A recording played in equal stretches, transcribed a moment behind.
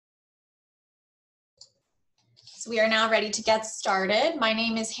So we are now ready to get started. My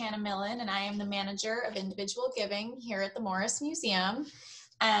name is Hannah Millen, and I am the manager of individual giving here at the Morris Museum.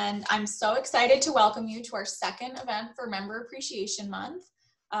 And I'm so excited to welcome you to our second event for Member Appreciation Month.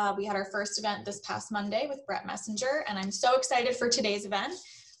 We had our first event this past Monday with Brett Messenger, and I'm so excited for today's event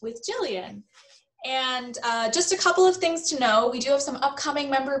with Gillian. And just a couple of things to know. We do have some upcoming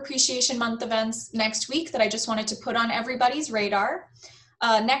Member Appreciation Month events next week that I just wanted to put on everybody's radar.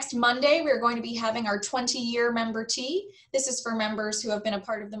 Next Monday, we're going to be having our 20-year member tea. This is for members who have been a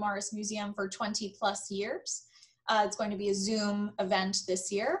part of the Morris Museum for 20 plus years. It's going to be a Zoom event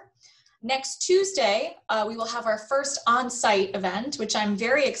this year. Next Tuesday, we will have our first on-site event, which I'm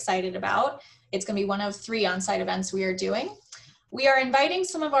very excited about. It's going to be one of 3 on-site events we are doing. We are inviting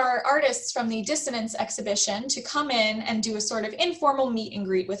some of our artists from the Dissonance exhibition to come in and do a sort of informal meet and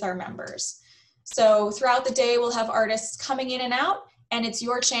greet with our members. So throughout the day, we'll have artists coming in and out, and it's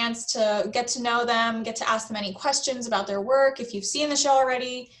your chance to get to know them, get to ask them any questions about their work. If you've seen the show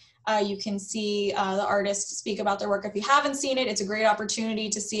already, you can see the artist speak about their work. If you haven't seen it, it's a great opportunity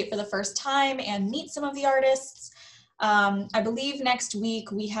to see it for the first time and meet some of the artists. I believe next week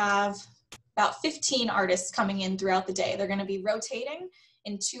we have about 15 artists coming in throughout the day. They're going to be rotating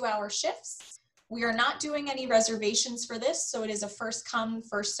in 2-hour shifts. We are not doing any reservations for this, so it is a first come,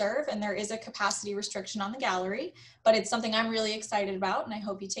 first serve, and there is a capacity restriction on the gallery, but it's something I'm really excited about, and I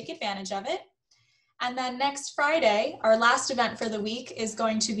hope you take advantage of it. And then next Friday, our last event for the week is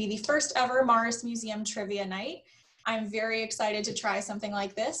going to be the first ever Morris Museum Trivia Night. I'm very excited to try something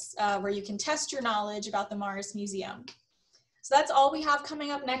like this, where you can test your knowledge about the Morris Museum. So that's all we have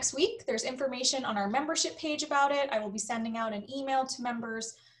coming up next week. There's information on our membership page about it. I will be sending out an email to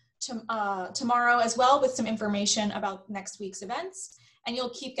members tomorrow as well with some information about next week's events, and you'll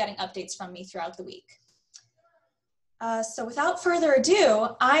keep getting updates from me throughout the week. So without further ado,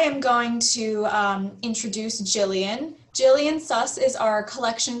 I am going to introduce Gillian. Gillian Suss is our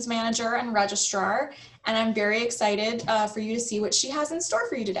collections manager and registrar, and I'm very excited for you to see what she has in store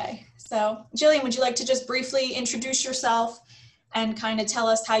for you today. So Gillian, would you like to just briefly introduce yourself and kind of tell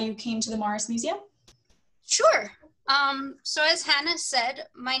us how you came to the Morris Museum? Sure. So as Hannah said,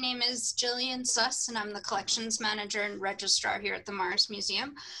 my name is Gillian Suss, and I'm the collections manager and registrar here at the Morris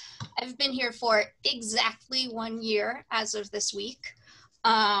Museum. I've been here for exactly 1 year as of this week.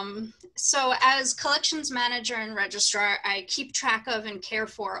 So as collections manager and registrar, I keep track of and care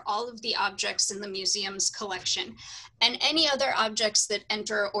for all of the objects in the museum's collection and any other objects that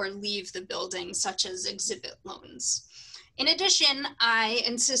enter or leave the building, such as exhibit loans. In addition, I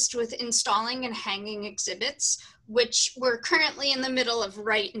assist with installing and hanging exhibits, which we're currently in the middle of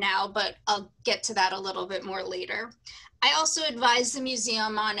right now, but I'll get to that a little bit more later. I also advise the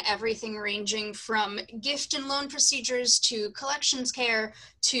museum on everything ranging from gift and loan procedures to collections care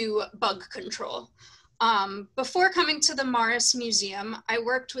to bug control. Before coming to the Morris Museum, I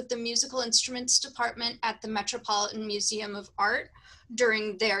worked with the musical instruments department at the Metropolitan Museum of Art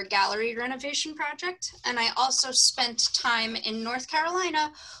during their gallery renovation project. And I also spent time in North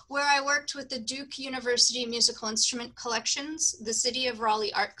Carolina, where I worked with the Duke University Musical Instrument Collections, the City of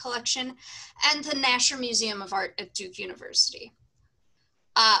Raleigh Art Collection, and the Nasher Museum of Art at Duke University.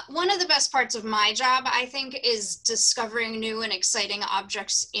 One of the best parts of my job, I think, is discovering new and exciting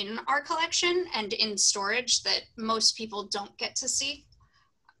objects in our collection and in storage that most people don't get to see.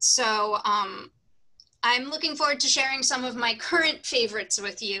 So I'm looking forward to sharing some of my current favorites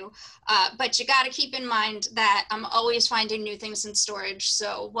with you, but you got to keep in mind that I'm always finding new things in storage,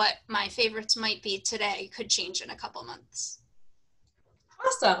 so what my favorites might be today could change in a couple months.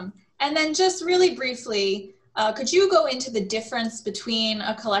 Awesome. And then just really briefly, could you go into the difference between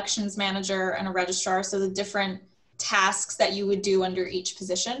a collections manager and a registrar, so the different tasks that you would do under each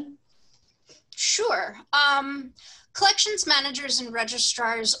position? Sure. Collections managers and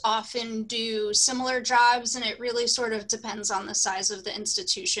registrars often do similar jobs, and it really sort of depends on the size of the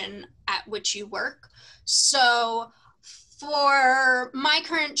institution at which you work. So for my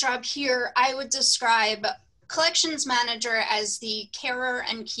current job here, I would describe collections manager as the carer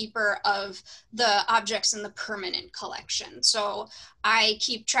and keeper of the objects in the permanent collection. So I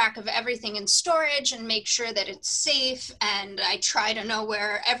keep track of everything in storage and make sure that it's safe, and I try to know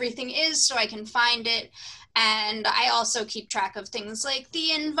where everything is so I can find it. And I also keep track of things like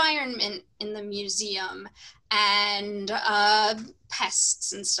the environment in the museum and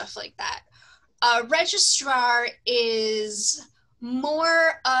pests and stuff like that. A registrar is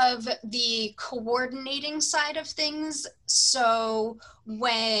more of the coordinating side of things. So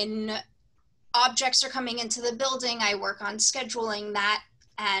when objects are coming into the building, I work on scheduling that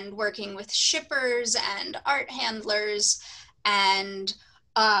and working with shippers and art handlers and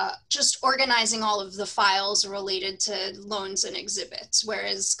just organizing all of the files related to loans and exhibits,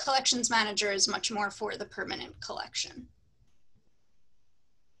 whereas collections manager is much more for the permanent collection.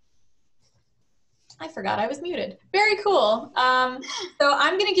 I forgot I was muted. Very cool. So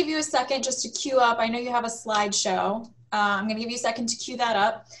I'm going to give you a second just to queue up. I know you have a slideshow. I'm going to give you a second to queue that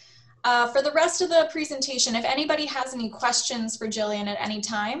up. For the rest of the presentation, if anybody has any questions for Gillian at any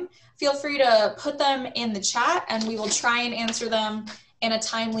time, feel free to put them in the chat and we will try and answer them in a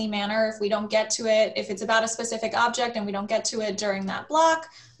timely manner. If we don't get to it, if it's about a specific object and we don't get to it during that block,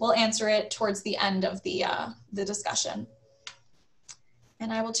 we'll answer it towards the end of the discussion.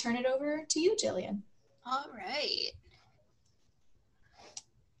 And I will turn it over to you, Gillian. All right.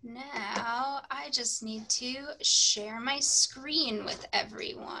 Now I just need to share my screen with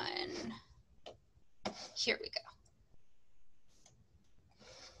everyone. Here we go.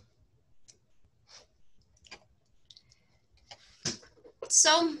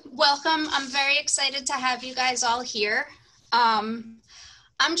 So welcome. I'm very excited to have you guys all here.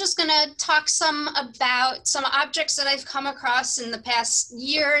 I'm just gonna talk about some objects that I've come across in the past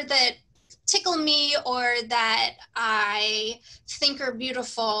year that tickle me or that I think are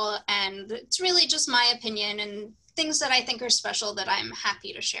beautiful, and it's really just my opinion and things that I think are special that I'm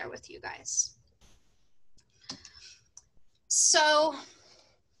happy to share with you guys. So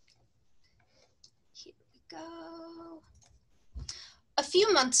here we go. A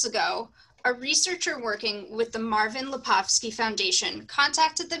few months ago, a researcher working with the Marvin Lepofsky Foundation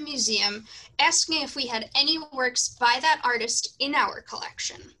contacted the museum asking if we had any works by that artist in our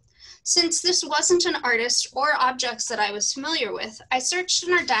collection. Since this wasn't an artist or objects that I was familiar with, I searched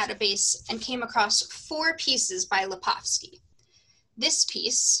in our database and came across 4 pieces by Lepofsky. This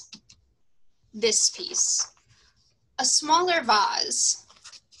piece, a smaller vase,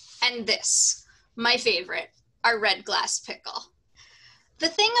 and this, my favorite, our red glass pickle. The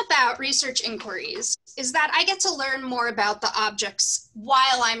thing about research inquiries is that I get to learn more about the objects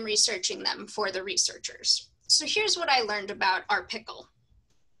while I'm researching them for the researchers. So here's what I learned about our pickle.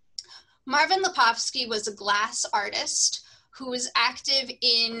 Marvin Lepofsky was a glass artist who was active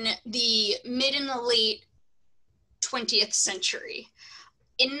in the mid and the late 20th century.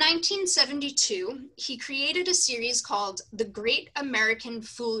 In 1972, he created a series called the Great American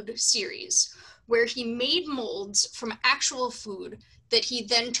Food Series, where he made molds from actual food that he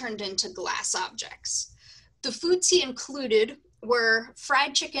then turned into glass objects. The foods he included were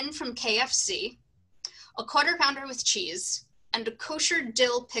fried chicken from KFC, a quarter pounder with cheese, and a kosher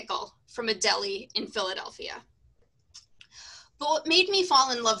dill pickle from a deli in Philadelphia. But what made me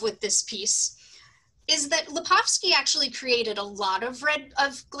fall in love with this piece is that Lepofsky actually created a lot of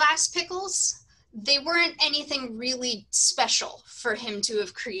glass pickles. They weren't anything really special for him to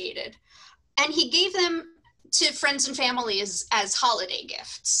have created. And he gave them to friends and family as holiday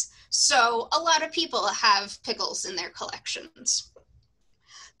gifts. So a lot of people have pickles in their collections.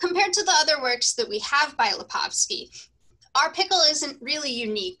 Compared to the other works that we have by Lepofsky, our pickle isn't really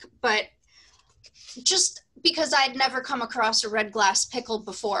unique, but just because I'd never come across a red glass pickle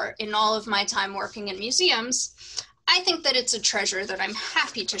before in all of my time working in museums, I think that it's a treasure that I'm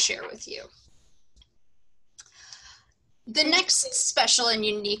happy to share with you. The next special and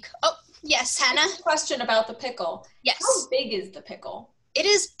unique, oh, yes, Hannah? Question about the pickle. Yes. How big is the pickle? It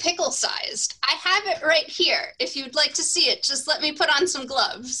is pickle-sized. I have it right here. If you'd like to see it, just let me put on some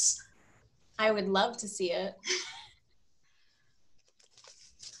gloves. I would love to see it.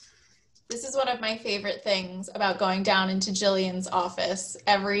 This is one of my favorite things about going down into Gillian's office.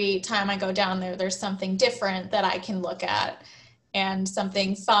 Every time I go down there, there's something different that I can look at and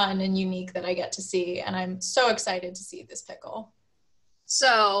something fun and unique that I get to see. And I'm so excited to see this pickle.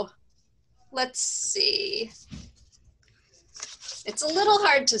 So let's see. It's a little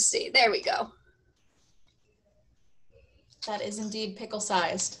hard to see. There we go. That is indeed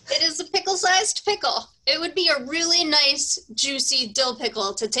pickle-sized. It is a pickle-sized pickle. It would be a really nice, juicy dill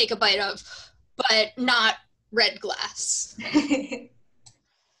pickle to take a bite of, but not red glass.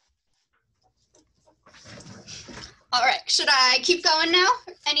 All right, should I keep going now?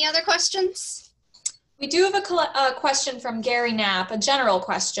 Any other questions? We do have a question from Gary Knapp, a general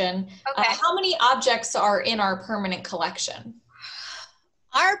question. Okay. How many objects are in our permanent collection?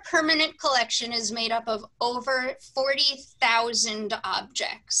 Our permanent collection is made up of over 40,000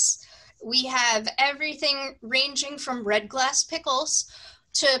 objects. We have everything ranging from red glass pickles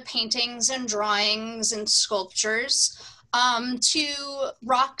to paintings and drawings and sculptures, to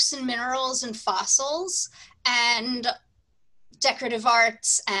rocks and minerals and fossils and decorative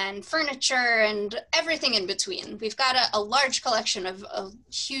arts and furniture and everything in between. We've got a large collection of a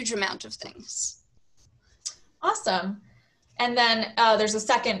huge amount of things. Awesome. And then there's a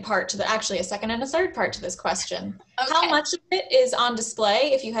second part to actually a second and a third part to this question. Okay. How much of it is on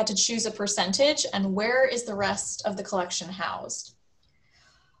display if you had to choose a percentage, and where is the rest of the collection housed?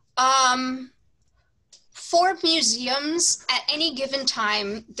 For museums, at any given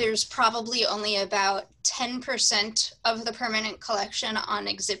time, there's probably only about 10% of the permanent collection on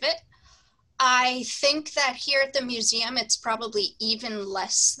exhibit. I think that here at the museum, it's probably even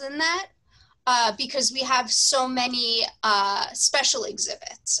less than that because we have so many special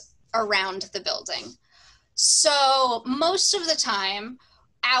exhibits around the building. So most of the time,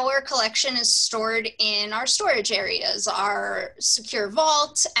 our collection is stored in our storage areas, our secure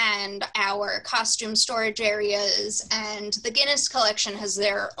vault and our costume storage areas, and the Guinness collection has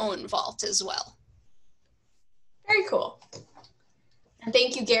their own vault as well. Very cool. And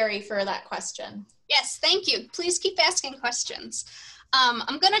thank you, Gary, for that question. Yes, thank you. Please keep asking questions.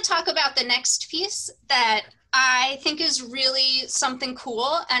 I'm going to talk about the next piece that I think is really something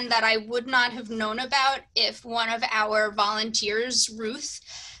cool and that I would not have known about if one of our volunteers, Ruth,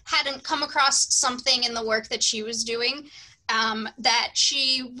 hadn't come across something in the work that she was doing that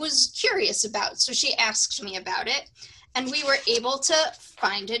she was curious about. So she asked me about it, and we were able to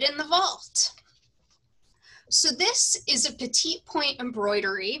find it in the vault. So this is a petite point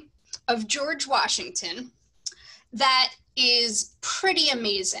embroidery of George Washington that is pretty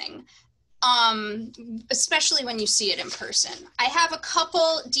amazing. Especially when you see it in person. I have a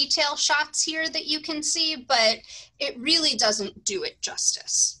couple detail shots here that you can see, but it really doesn't do it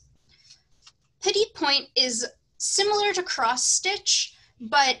justice. Petite point is similar to cross stitch,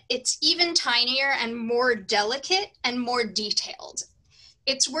 but it's even tinier and more delicate and more detailed.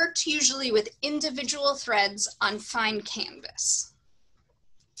 It's worked usually with individual threads on fine canvas.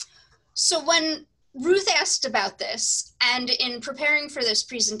 So when Ruth asked about this, and in preparing for this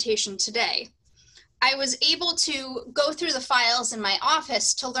presentation today, I was able to go through the files in my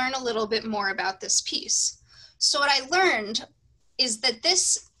office to learn a little bit more about this piece. So what I learned is that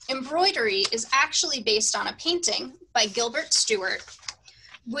this embroidery is actually based on a painting by Gilbert Stuart,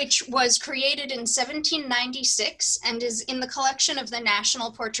 which was created in 1796 and is in the collection of the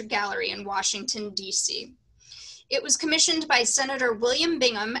National Portrait Gallery in Washington, D.C. It was commissioned by Senator William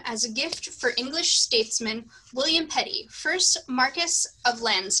Bingham as a gift for English statesman William Petty, 1st Marquess of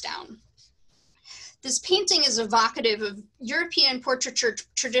Lansdowne. This painting is evocative of European portraiture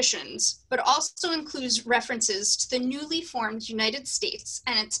traditions, but also includes references to the newly formed United States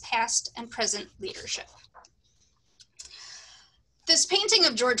and its past and present leadership. This painting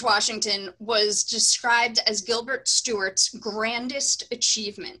of George Washington was described as Gilbert Stuart's grandest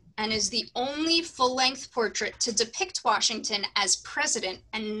achievement and is the only full-length portrait to depict Washington as president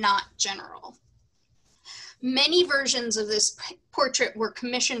and not general. Many versions of this portrait were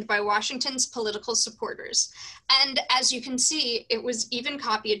commissioned by Washington's political supporters, and as you can see, it was even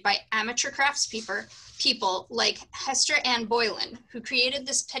copied by amateur craftspeople like Hester Ann Boylan, who created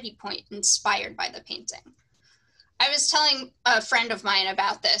this petite point inspired by the painting. I was telling a friend of mine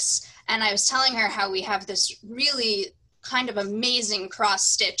about this, and I was telling her how we have this really kind of amazing cross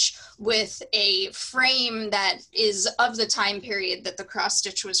stitch with a frame that is of the time period that the cross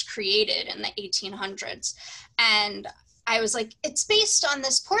stitch was created in the 1800s. And I was like, it's based on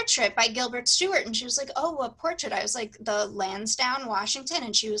this portrait by Gilbert Stuart. And she was like, oh, what portrait? I was like, the Lansdowne, Washington.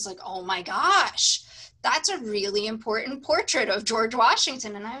 And she was like, oh my gosh, that's a really important portrait of George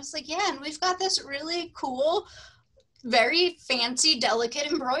Washington. And I was like, yeah, and we've got this really cool, very fancy,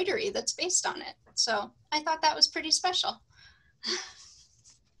 delicate embroidery that's based on it. So I thought that was pretty special.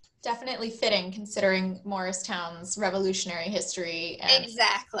 Definitely fitting considering Morristown's revolutionary history. And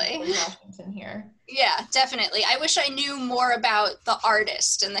exactly. Washington here. Yeah, definitely. I wish I knew more about the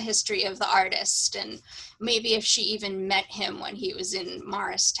artist and the history of the artist, and maybe if she even met him when he was in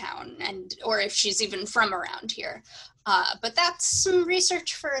Morristown, or if she's even from around here. But that's some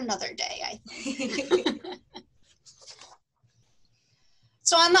research for another day, I think.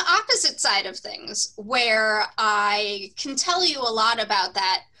 So on the opposite side of things, where I can tell you a lot about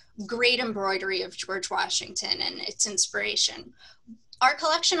that great embroidery of George Washington and its inspiration, our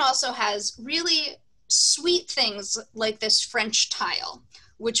collection also has really sweet things like this French tile,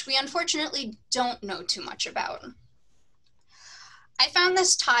 which we unfortunately don't know too much about. I found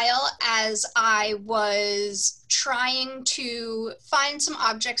this tile as I was trying to find some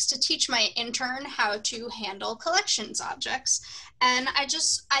objects to teach my intern how to handle collections objects. And I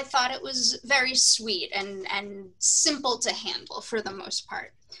thought it was very sweet and simple to handle for the most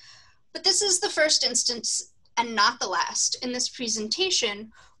part. But this is the first instance, and not the last, in this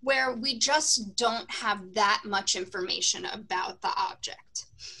presentation where we just don't have that much information about the object.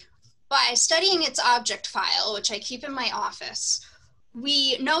 by studying its object file, which I keep in my office,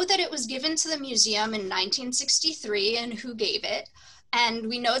 we know that it was given to the museum in 1963 and who gave it. And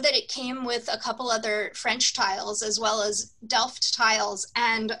we know that it came with a couple other French tiles, as well as Delft tiles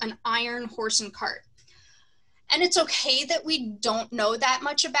and an iron horse and cart. And it's okay that we don't know that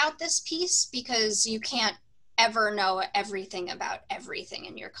much about this piece, because you can't ever know everything about everything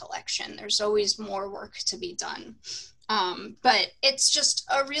in your collection. There's always more work to be done. But it's just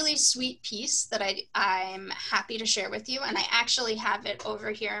a really sweet piece that I'm happy to share with you. And I actually have it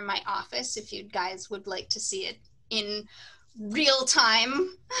over here in my office if you guys would like to see it in real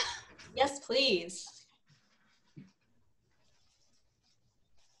time. Yes, please.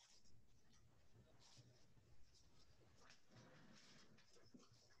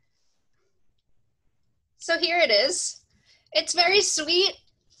 So here it is. It's very sweet.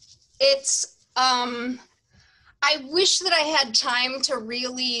 It's, I wish that I had time to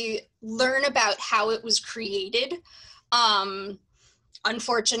really learn about how it was created.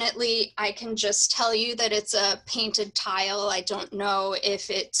 Unfortunately, I can just tell you that it's a painted tile. I don't know if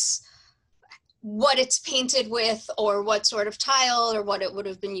it's what it's painted with or what sort of tile or what it would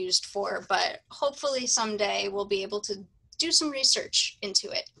have been used for, but hopefully someday we'll be able to do some research into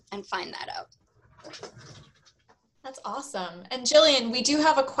it and find that out. That's awesome. And Gillian, we do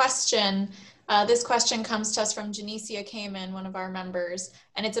have a question. This question comes to us from Janicia Kamen, one of our members,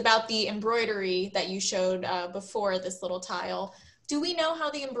 and it's about the embroidery that you showed before this little tile. Do we know how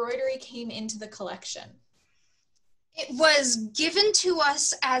the embroidery came into the collection? It was given to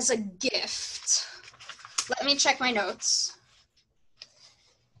us as a gift. Let me check my notes.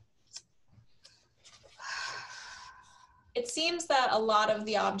 It seems that a lot of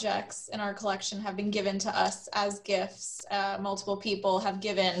the objects in our collection have been given to us as gifts. Multiple people have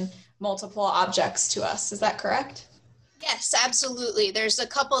given multiple objects to us. Is that correct? Yes, absolutely. There's a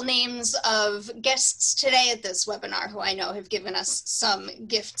couple names of guests today at this webinar who I know have given us some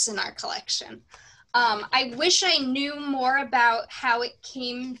gifts in our collection. I wish I knew more about how it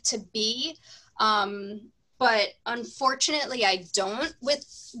came to be, but unfortunately I don't.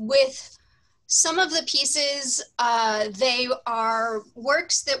 With some of the pieces, they are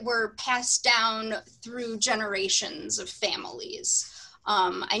works that were passed down through generations of families.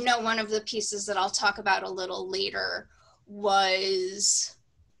 I know one of the pieces that I'll talk about a little later was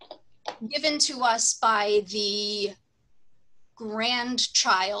given to us by the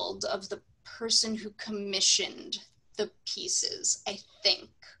grandchild of the person who commissioned the pieces, I think.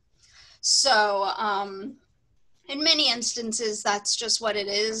 So in many instances, that's just what it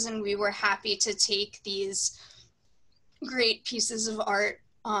is, and we were happy to take these great pieces of art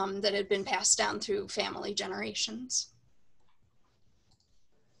that had been passed down through family generations.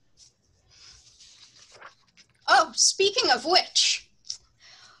 Oh, speaking of which,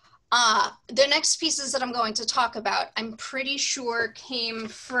 the next pieces that I'm going to talk about, I'm pretty sure came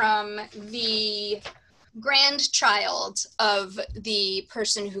from the grandchild of the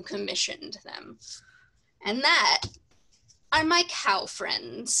person who commissioned them. And that are my cow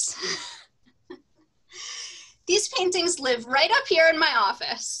friends. These paintings live right up here in my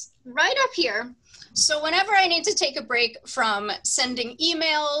office, right up here. So whenever I need to take a break from sending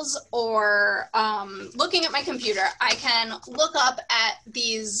emails or looking at my computer, I can look up at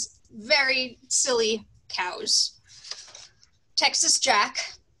these very silly cows, Texas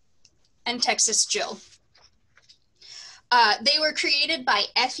Jack and Texas Jill. They were created by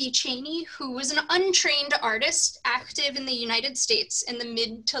Effie Cheney, who was an untrained artist active in the United States in the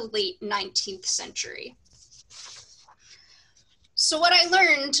mid to late 19th century. So what I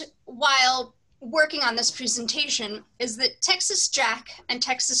learned while working on this presentation is that Texas Jack and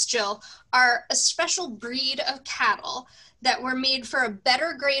Texas Jill are a special breed of cattle that were made for a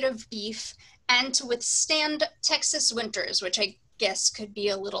better grade of beef and to withstand Texas winters, which I guess could be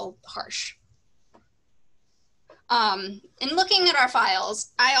a little harsh. In looking at our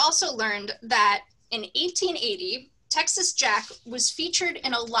files, I also learned that in 1880, Texas Jack was featured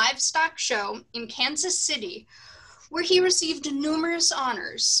in a livestock show in Kansas City, where he received numerous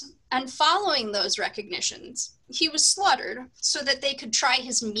honors. And following those recognitions, he was slaughtered so that they could try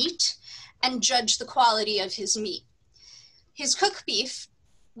his meat and judge the quality of his meat. His cook beef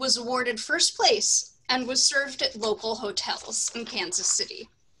was awarded first place and was served at local hotels in Kansas City.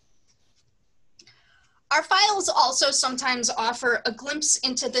 Our files also sometimes offer a glimpse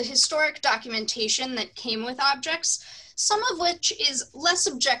into the historic documentation that came with objects, some of which is less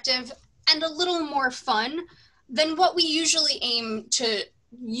objective and a little more fun than what we usually aim to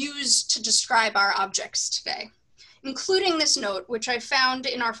use to describe our objects today, including this note, which I found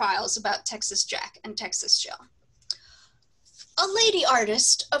in our files about Texas Jack and Texas Jill. A lady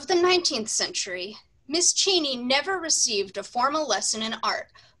artist of the 19th century, Miss Cheney never received a formal lesson in art,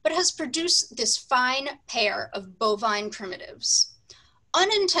 but has produced this fine pair of bovine primitives.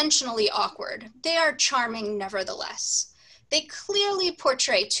 Unintentionally awkward, they are charming nevertheless. They clearly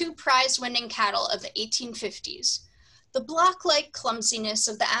portray two prize-winning cattle of the 1850s. The block-like clumsiness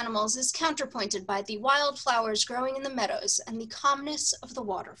of the animals is counterpointed by the wildflowers growing in the meadows and the calmness of the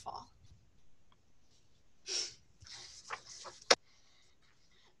waterfall.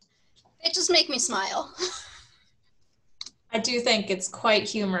 They just make me smile. I do think it's quite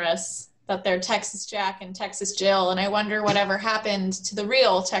humorous that they're Texas Jack and Texas Jill, and I wonder whatever happened to the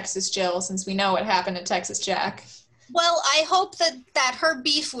real Texas Jill, since we know what happened to Texas Jack. Well, I hope that her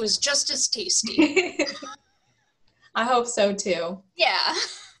beef was just as tasty. I hope so too. Yeah.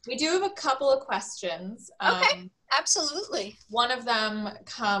 We do have a couple of questions. Okay, absolutely. One of them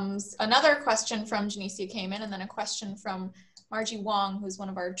another question from Janicia came in, and then a question from Margie Wong, who's one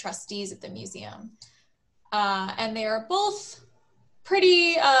of our trustees at the museum. And they are both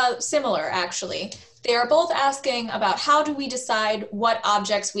pretty similar, actually. They are both asking about how do we decide what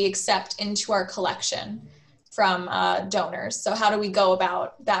objects we accept into our collection from donors. So how do we go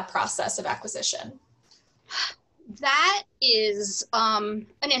about that process of acquisition? That is an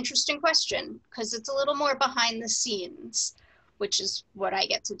interesting question, because it's a little more behind the scenes, which is what I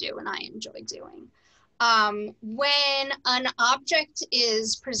get to do and I enjoy doing. When an object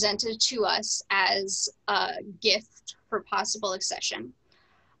is presented to us as a gift for possible accession,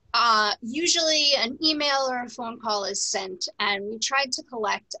 usually an email or a phone call is sent, and we try to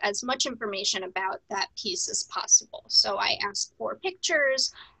collect as much information about that piece as possible. So I ask for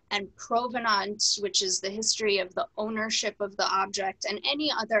pictures and provenance, which is the history of the ownership of the object, and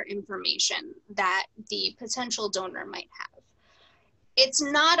any other information that the potential donor might have. It's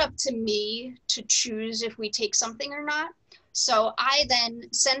not up to me to choose if we take something or not. So I then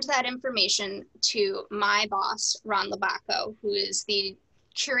send that information to my boss, Ron Labaco, who is the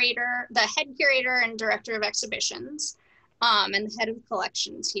curator, the head curator and director of exhibitions, and the head of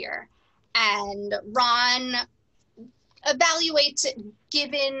collections here. And Ron evaluates it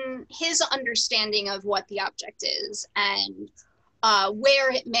given his understanding of what the object is and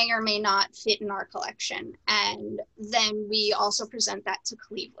where it may or may not fit in our collection. And then we also present that to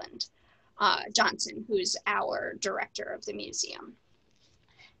Cleveland Johnson, who's our director of the museum.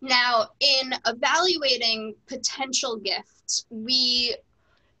 Now, in evaluating potential gifts, we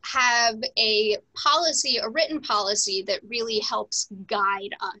have a policy, a written policy that really helps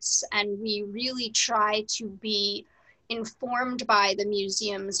guide us. And we really try to be informed by the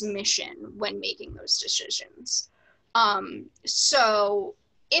museum's mission when making those decisions. So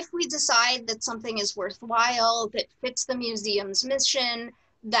if we decide that something is worthwhile, that fits the museum's mission,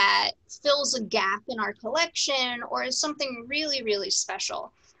 that fills a gap in our collection, or is something really, really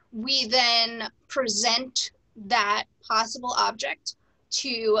special, we then present that possible object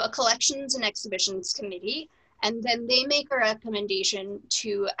to a collections and exhibitions committee, and then they make a recommendation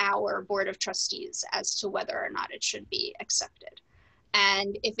to our board of trustees as to whether or not it should be accepted.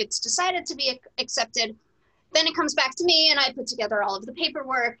 And if it's decided to be accepted, then it comes back to me and I put together all of the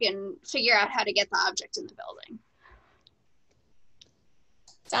paperwork and figure out how to get the object in the building.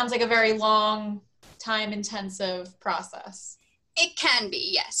 Sounds like a very long, time-intensive process. It can be,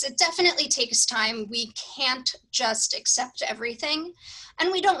 yes. It definitely takes time. We can't just accept everything. And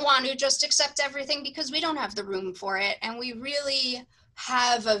we don't want to just accept everything because we don't have the room for it. And we really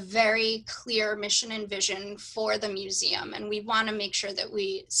have a very clear mission and vision for the museum. And we want to make sure that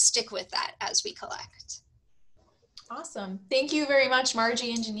we stick with that as we collect. Awesome. Thank you very much,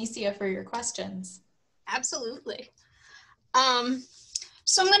 Margie and Janicia, for your questions. Absolutely.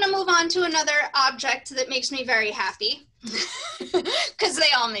 So I'm going to move on to another object that makes me very happy, because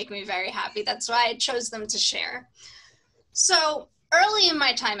they all make me very happy. That's why I chose them to share. So early in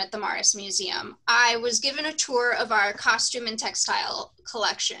my time at the Morris Museum, I was given a tour of our costume and textile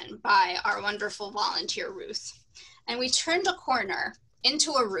collection by our wonderful volunteer, Ruth. And we turned a corner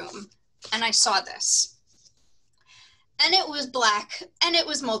into a room, and I saw this. And it was black, and it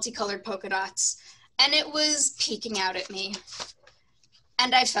was multicolored polka dots, and it was peeking out at me.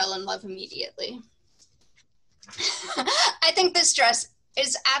 And I fell in love immediately. I think this dress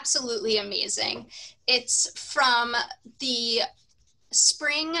is absolutely amazing. It's from the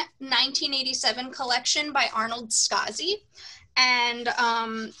spring 1987 collection by Arnold Scazzi. And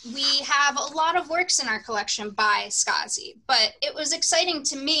we have a lot of works in our collection by Scazzi, but it was exciting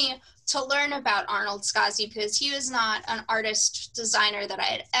to me to learn about Arnold Scazzi because he was not an artist designer that I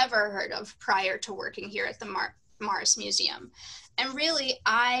had ever heard of prior to working here at the Morris Museum. And really,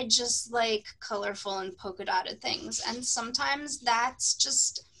 I just like colorful and polka dotted things. And sometimes that's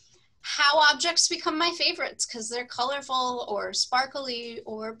just how objects become my favorites, because they're colorful or sparkly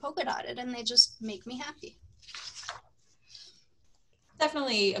or polka dotted, and they just make me happy.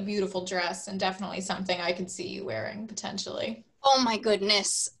 Definitely a beautiful dress, and definitely something I could see you wearing potentially. Oh my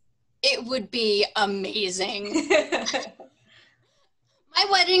goodness, it would be amazing. My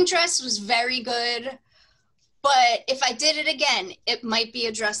wedding dress was very good, but if I did it again, it might be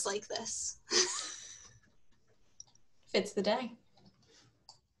a dress like this. Fits the day.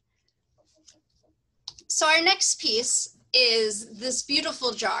 So our next piece is this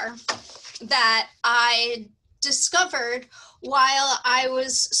beautiful jar that I discovered while I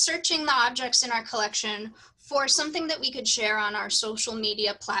was searching the objects in our collection for something that we could share on our social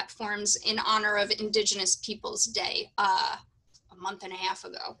media platforms in honor of Indigenous Peoples Day a month and a half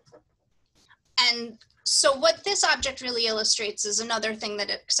ago. And so what this object really illustrates is another thing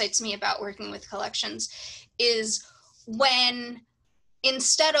that excites me about working with collections is when,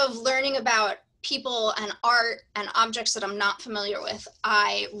 instead of learning about people and art and objects that I'm not familiar with,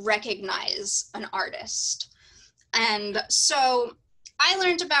 I recognize an artist. And so I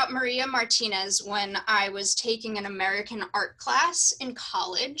learned about Maria Martinez when I was taking an American art class in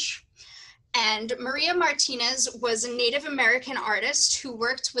college. And Maria Martinez was a Native American artist who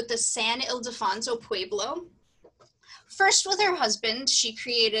worked with the San Ildefonso Pueblo. First with her husband, she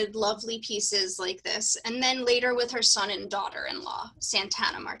created lovely pieces like this, and then later with her son and daughter-in-law,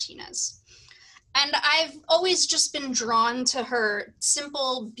 Santana Martinez. And I've always just been drawn to her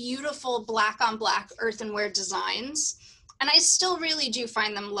simple, beautiful black-on-black earthenware designs, and I still really do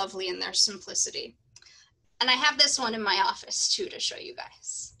find them lovely in their simplicity. And I have this one in my office too to show you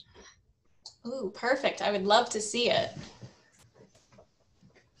guys. Ooh, perfect. I would love to see it.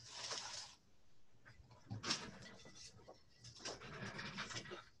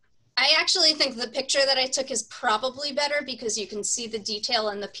 I actually think the picture that I took is probably better because you can see the detail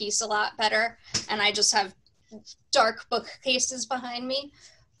in the piece a lot better, and I just have dark bookcases behind me.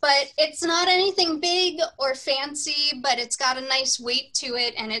 But it's not anything big or fancy, but it's got a nice weight to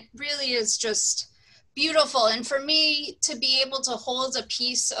it, and it really is just beautiful. And for me to be able to hold a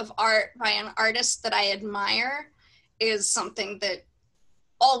piece of art by an artist that I admire is something that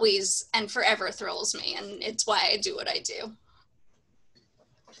always and forever thrills me, and it's why I do what I do.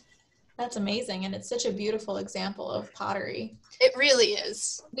 That's amazing, and it's such a beautiful example of pottery. It really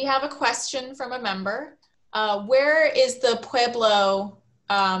is. We have a question from a member. Where is the Pueblo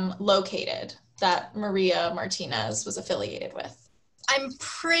located that Maria Martinez was affiliated with? I'm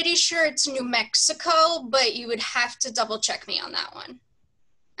pretty sure it's New Mexico, but you would have to double check me on that one.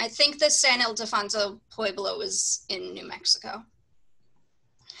 I think the San Ildefonso Pueblo was in New Mexico.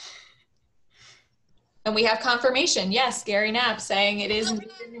 And we have confirmation. Yes, Gary Knapp saying it is in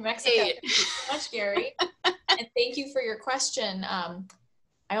New Mexico. Thank you so much, Gary. And thank you for your question. I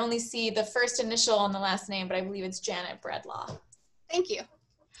only see the first initial on the last name, but I believe it's Janet Bredlaw. Thank you.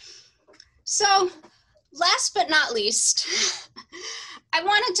 So last but not least, I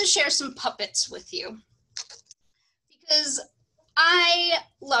wanted to share some puppets with you because I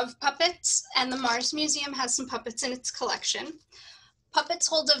love puppets, and the Morris Museum has some puppets in its collection. Puppets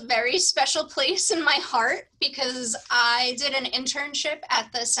hold a very special place in my heart because I did an internship at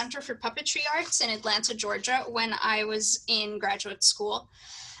the Center for Puppetry Arts in Atlanta, Georgia when I was in graduate school.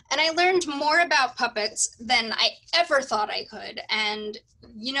 And I learned more about puppets than I ever thought I could. And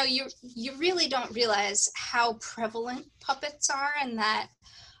you know, you really don't realize how prevalent puppets are, and that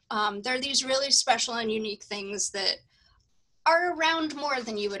they're these really special and unique things that are around more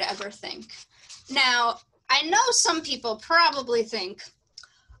than you would ever think. Now, I know some people probably think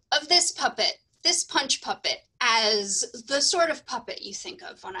of this puppet, this punch puppet, as the sort of puppet you think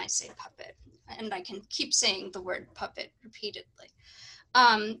of when I say puppet. And I can keep saying the word puppet repeatedly.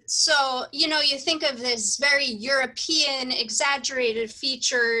 So, you know, you think of this very European, exaggerated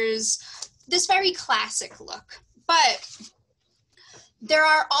features, this very classic look. But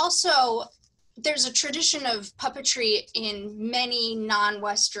there's a tradition of puppetry in many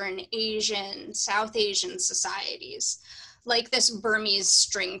non-Western Asian, South Asian societies, like this Burmese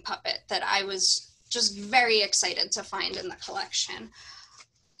string puppet that I was just very excited to find in the collection.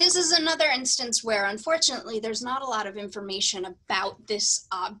 This is another instance where, unfortunately, there's not a lot of information about this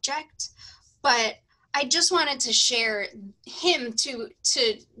object, but I just wanted to share him to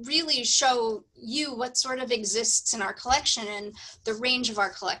really show you what sort of exists in our collection and the range of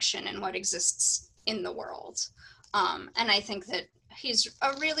our collection and what exists in the world. And I think that he's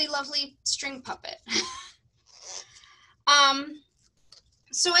a really lovely string puppet.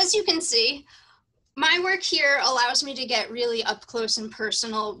 So as you can see, My work here allows me to get really up close and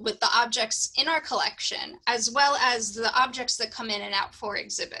personal with the objects in our collection, as well as the objects that come in and out for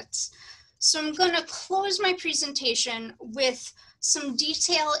exhibits. So I'm going to close my presentation with some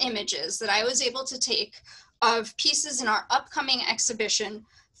detail images that I was able to take of pieces in our upcoming exhibition,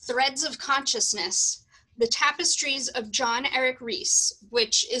 Threads of Consciousness, the tapestries of John Eric Rees,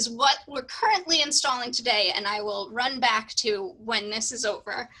 which is what we're currently installing today, and I will run back to when this is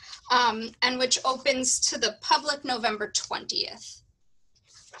over, and which opens to the public November 20th.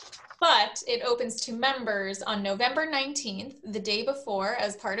 But it opens to members on November 19th, the day before,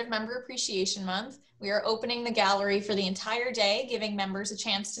 as part of Member Appreciation Month. We are opening the gallery for the entire day, giving members a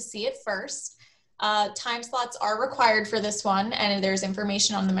chance to see it first. Time slots are required for this one, and there's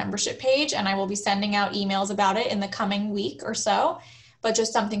information on the membership page, and I will be sending out emails about it in the coming week or so, but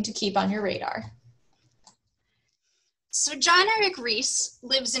just something to keep on your radar. So John Eric Rees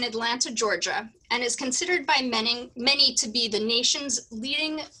lives in Atlanta, Georgia, and is considered by many to be the nation's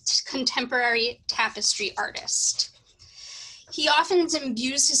leading contemporary tapestry artist. He often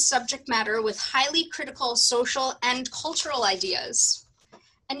imbues his subject matter with highly critical social and cultural ideas,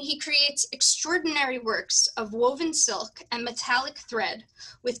 and he creates extraordinary works of woven silk and metallic thread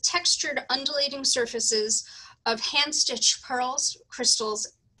with textured undulating surfaces of hand-stitched pearls,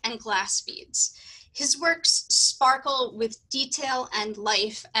 crystals, and glass beads. His works sparkle with detail and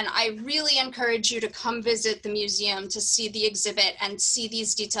life, and I really encourage you to come visit the museum to see the exhibit and see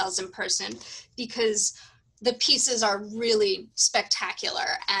these details in person, because the pieces are really spectacular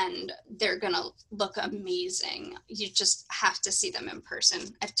and they're gonna look amazing. You just have to see them in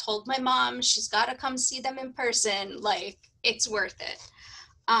person. I've told my mom she's gotta come see them in person, like it's worth it.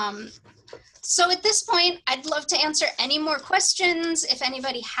 So at this point, I'd love to answer any more questions. If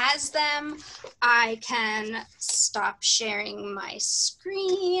anybody has them, I can stop sharing my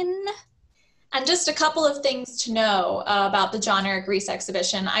screen. And just a couple of things to know about the John Eric Rees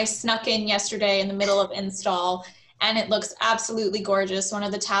exhibition. I snuck in yesterday in the middle of install, and it looks absolutely gorgeous. One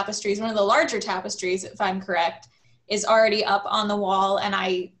of the tapestries, one of the larger tapestries, if I'm correct, is already up on the wall, and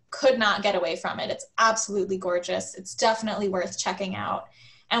I could not get away from it. It's absolutely gorgeous. It's definitely worth checking out.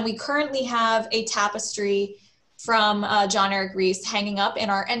 And we currently have a tapestry from John Eric Rees hanging up in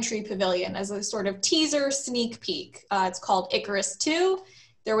our entry pavilion as a sort of teaser sneak peek. It's called Icarus 2.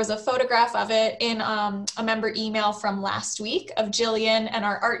 There was a photograph of it in a member email from last week of Gillian and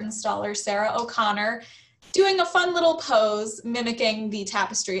our art installer, Sarah O'Connor, doing a fun little pose mimicking the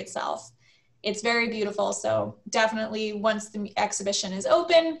tapestry itself. It's very beautiful, so definitely once the exhibition is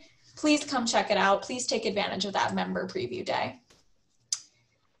open, please come check it out. Please take advantage of that member preview day.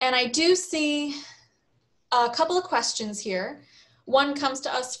 And I do see a couple of questions here. One comes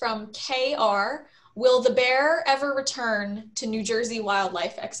to us from KR. Will the bear ever return to New Jersey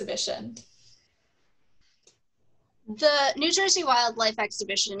Wildlife Exhibition? The New Jersey Wildlife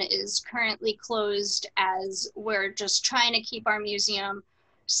Exhibition is currently closed as we're just trying to keep our museum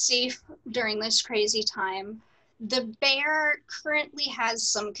safe during this crazy time. The bear currently has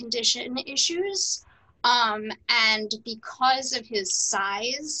some condition issues, and because of his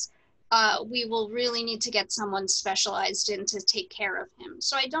size, we will really need to get someone specialized in to take care of him.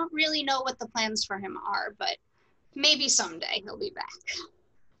 So I don't really know what the plans for him are, but maybe someday he'll be back.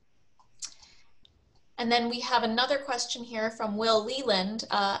 And then we have another question here from Will Leland.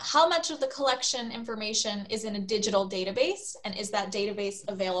 How much of the collection information is in a digital database, and is that database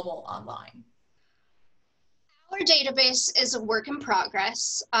available online? Our database is a work in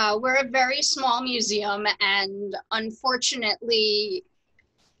progress. We're a very small museum, and unfortunately,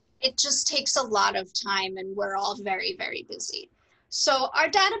 it just takes a lot of time, and we're all very, very busy. So our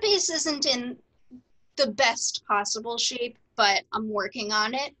database isn't in the best possible shape, but I'm working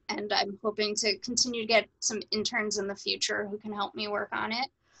on it, and I'm hoping to continue to get some interns in the future who can help me work on it.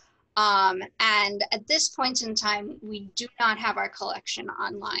 And at this point in time, we do not have our collection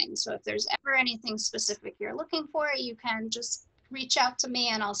online. So if there's ever anything specific you're looking for, you can just reach out to me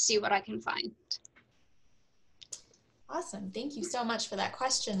and I'll see what I can find. Awesome. Thank you so much for that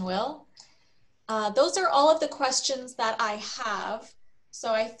question, Will. Those are all of the questions that I have.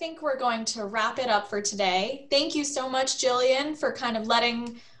 So I think we're going to wrap it up for today. Thank you so much, Gillian, for kind of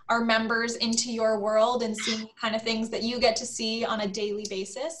letting our members into your world and seeing the kind of things that you get to see on a daily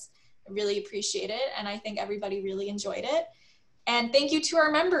basis. I really appreciate it, and I think everybody really enjoyed it. And thank you to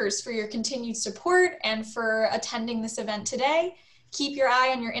our members for your continued support and for attending this event today. Keep your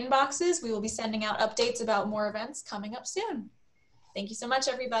eye on your inboxes. We will be sending out updates about more events coming up soon. Thank you so much,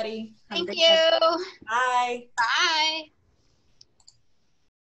 everybody. Thank you. Bye. Bye.